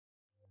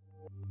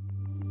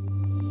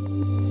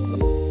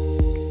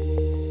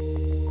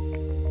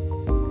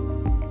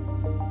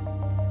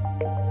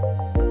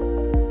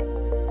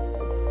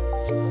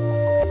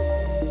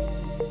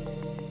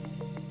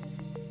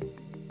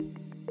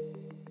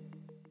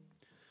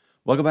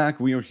Welcome back.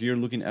 We are here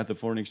looking at the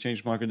foreign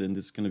exchange market, and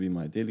this is going to be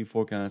my daily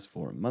forecast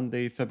for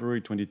Monday, February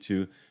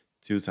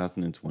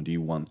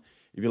 2021.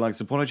 If you like to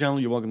support our channel,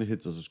 you're welcome to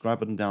hit the subscribe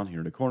button down here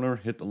in the corner,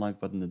 hit the like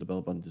button and the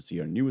bell button to see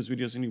our newest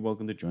videos, and you're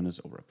welcome to join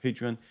us over at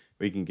Patreon,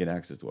 where you can get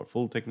access to our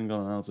full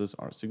technical analysis,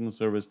 our signal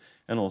service,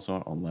 and also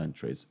our online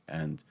trades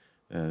and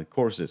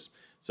courses.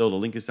 So the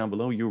link is down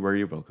below. You're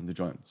very welcome to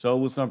join. So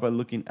we'll start by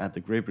looking at the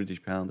Great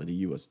British Pound and the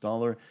US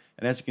dollar.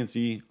 And as you can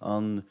see,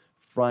 on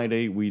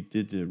Friday, we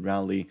did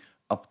rally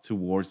up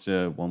towards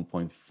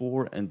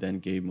 1.4 and then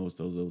gave most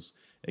of those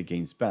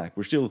gains back.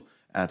 We're still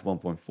at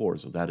 1.4,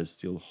 so that is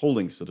still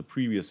holding. So the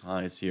previous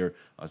highs here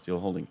are still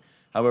holding.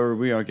 However,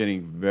 we are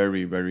getting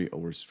very, very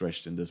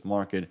overstretched in this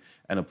market,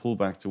 and a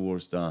pullback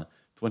towards the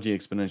 20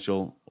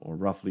 exponential, or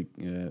roughly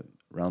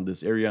around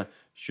this area,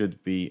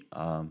 should be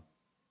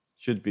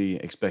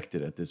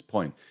expected at this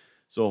point.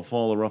 So a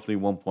fall of roughly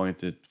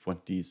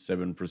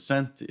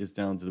 1.27% is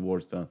down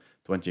towards the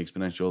 20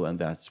 exponential, and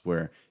that's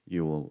where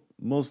you will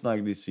most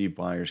likely see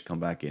buyers come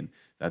back in.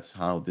 That's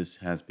how this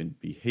has been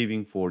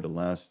behaving for the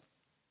last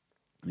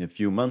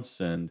few months,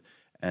 and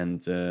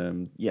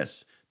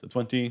yes, the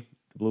 20,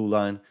 the blue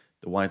line,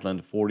 the white line,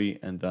 the 40,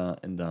 and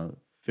the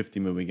 50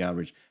 moving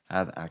average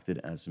have acted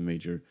as a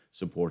major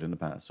support in the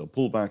past. So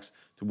pullbacks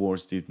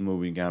towards the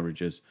moving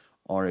averages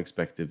are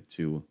expected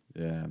to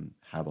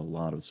have a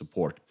lot of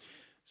support.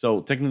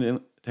 So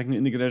technical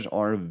indicators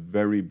are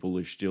very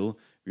bullish still.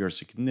 We are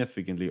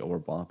significantly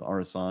overbought. The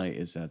RSI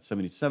is at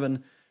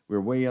 77. We're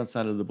way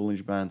outside of the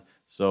Bollinger Band.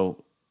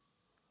 So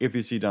if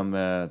you see them,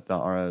 the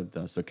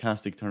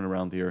stochastic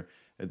turnaround here,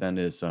 then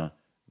it's a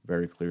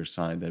very clear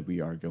sign that we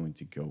are going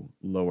to go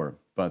lower.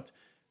 But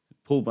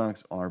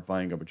pullbacks are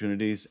buying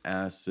opportunities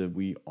as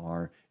we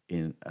are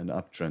in an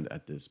uptrend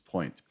at this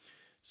point.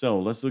 So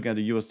let's look at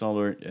the US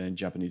dollar and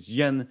Japanese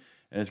yen.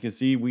 As you can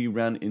see, we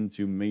ran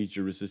into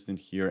major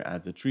resistance here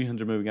at the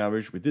 300 moving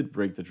average. We did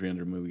break the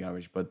 300 moving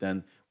average, but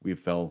then we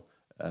fell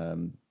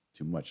to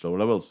much lower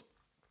levels.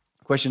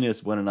 Question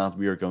is whether or not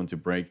we are going to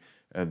break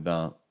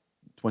the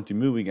 20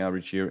 moving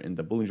average here in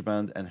the Bollinger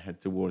Band and head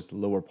towards the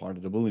lower part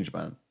of the Bollinger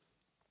Band.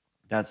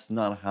 That's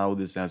not how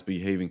this has been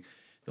behaving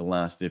the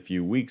last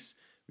few weeks.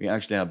 We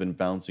actually have been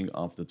bouncing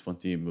off the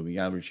 20 moving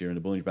average here in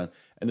the Bollinger Band,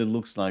 and it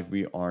looks like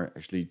we are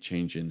actually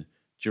changing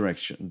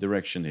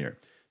direction here.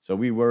 So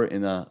we were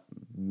in a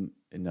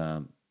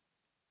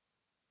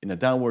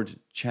downward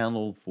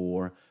channel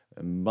for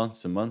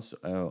months and months,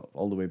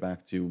 all the way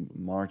back to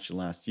March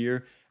last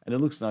year, and it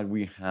looks like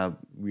we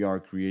are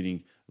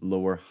creating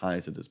lower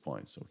highs at this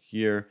point. So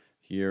here,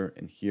 here,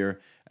 and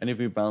here, and if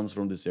we bounce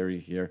from this area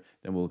here,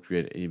 then we'll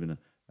create even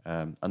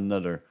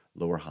another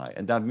lower high,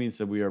 and that means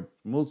that we are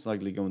most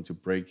likely going to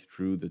break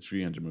through the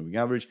 300 moving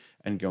average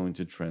and going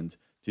to trend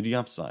to the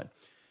upside.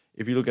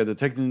 If you look at the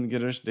technical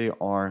indicators, they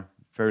are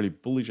fairly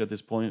bullish at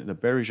this point, the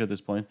bearish at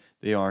this point.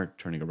 They are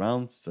turning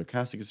around,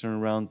 stochastic is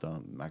turning around, the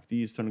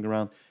MACD is turning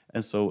around,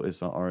 and so is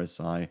the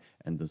RSI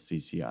and the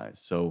CCI.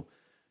 So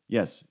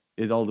yes,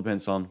 it all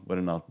depends on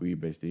whether or not we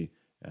basically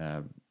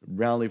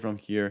rally from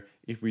here.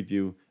 If we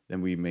do,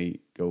 then we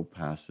may go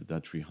past the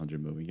 300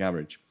 moving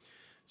average.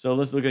 So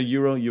let's look at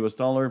Euro, US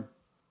dollar.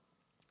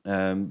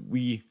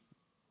 We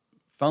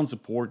found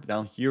support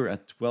down here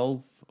at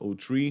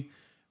 12.03.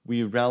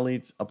 We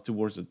rallied up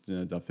towards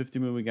the 50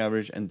 moving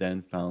average and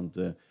then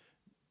found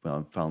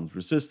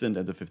resistance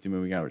at the 50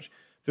 moving average.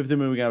 50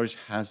 moving average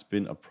has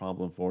been a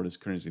problem for this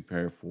currency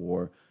pair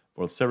for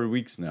several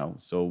weeks now.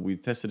 So we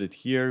tested it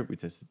here, we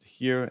tested it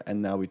here,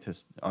 and now we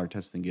are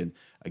testing it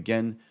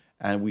again,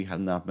 and we have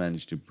not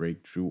managed to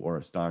break through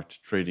or start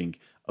trading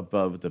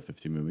above the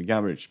 50 moving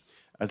average.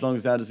 As long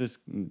as that is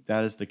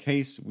the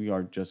case, we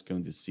are just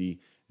going to see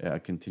a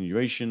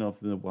continuation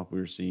of what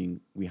we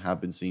have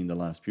been seeing the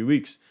last few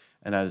weeks.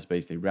 And that is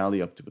basically rally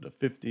up to the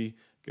 50,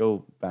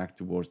 go back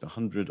towards the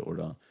 100 or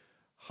the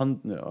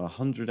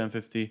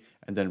 150,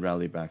 and then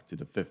rally back to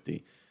the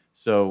 50.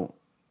 So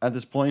at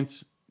this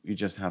point, you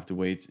just have to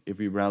wait. If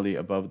we rally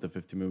above the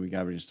 50 moving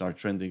average and start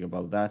trending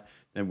above that,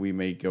 then we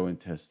may go and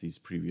test these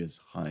previous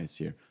highs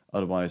here.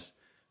 Otherwise,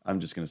 I'm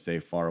just going to stay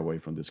far away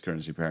from this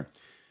currency pair.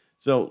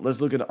 So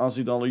let's look at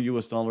Aussie dollar,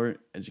 US dollar.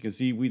 As you can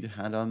see, we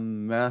had a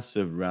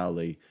massive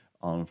rally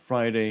on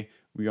Friday.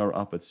 We are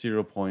up at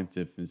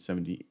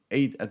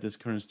 0.78 at this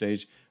current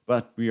stage,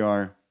 but we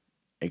are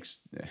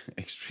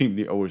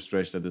extremely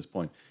overstretched at this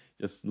point.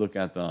 Just look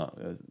at the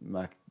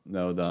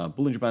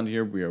Bollinger Band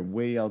here. We are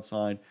way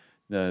outside.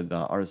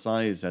 The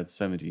RSI is at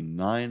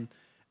 79,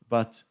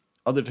 but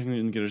other technical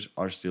indicators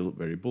are still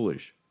very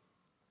bullish.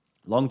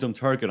 Long-term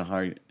target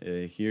high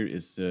here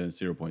is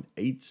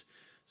 0.8.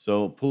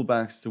 So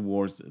pullbacks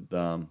towards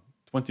the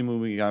 20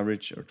 moving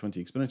average or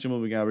 20 exponential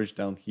moving average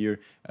down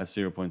here at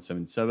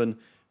 0.77.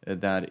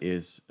 That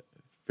is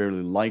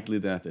fairly likely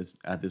that it's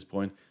at this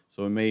point.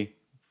 So it may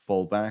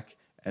fall back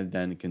and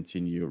then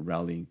continue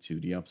rallying to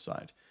the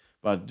upside.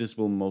 But this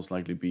will most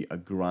likely be a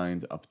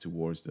grind up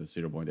towards the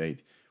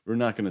 0.8. We're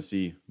not going to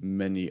see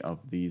many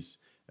of these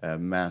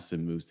massive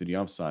moves to the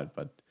upside,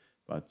 but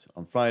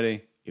on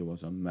Friday, it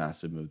was a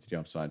massive move to the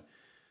upside.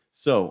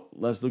 So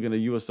let's look at the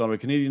US dollar,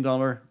 Canadian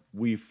dollar.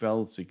 We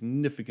fell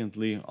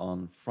significantly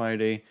on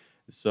Friday.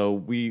 So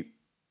we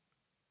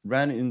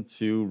ran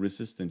into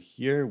resistance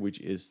here, which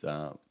is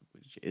kind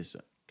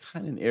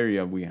of an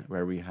area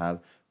where we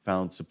have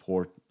found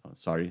support in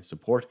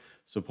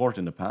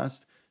the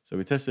past. So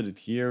we tested it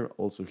here,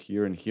 also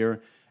here and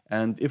here.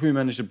 And if we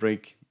manage to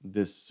break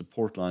this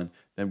support line,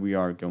 then we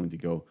are going to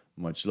go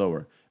much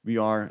lower. We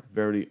are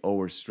very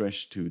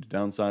overstretched to the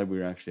downside.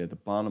 We're actually at the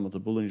bottom of the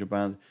Bollinger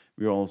Band.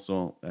 We're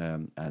also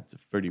at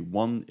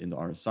 31 in the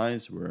RSI.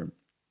 So we're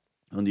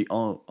on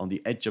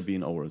the edge of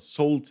being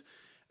oversold,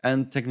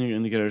 and technical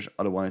indicators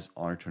otherwise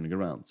are turning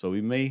around. So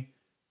we may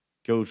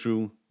go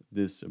through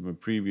this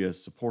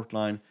previous support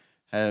line,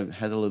 head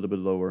a little bit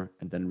lower,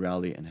 and then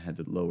rally and head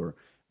it lower.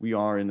 We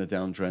are in a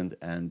downtrend,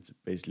 and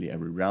basically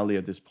every rally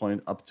at this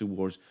point up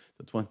towards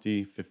the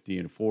 20, 50,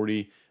 and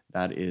 40,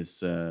 that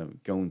is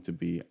going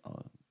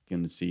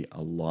to see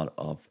a lot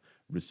of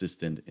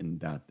resistance in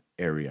that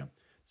area.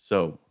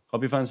 So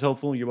hope you find this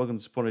helpful. You're welcome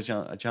to support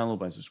our channel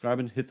by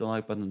subscribing, hit the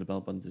like button and the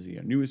bell button to see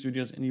our newest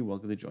videos, and you're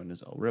welcome to join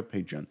us over at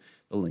Patreon.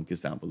 The link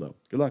is down below.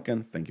 Good luck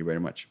and thank you very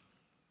much.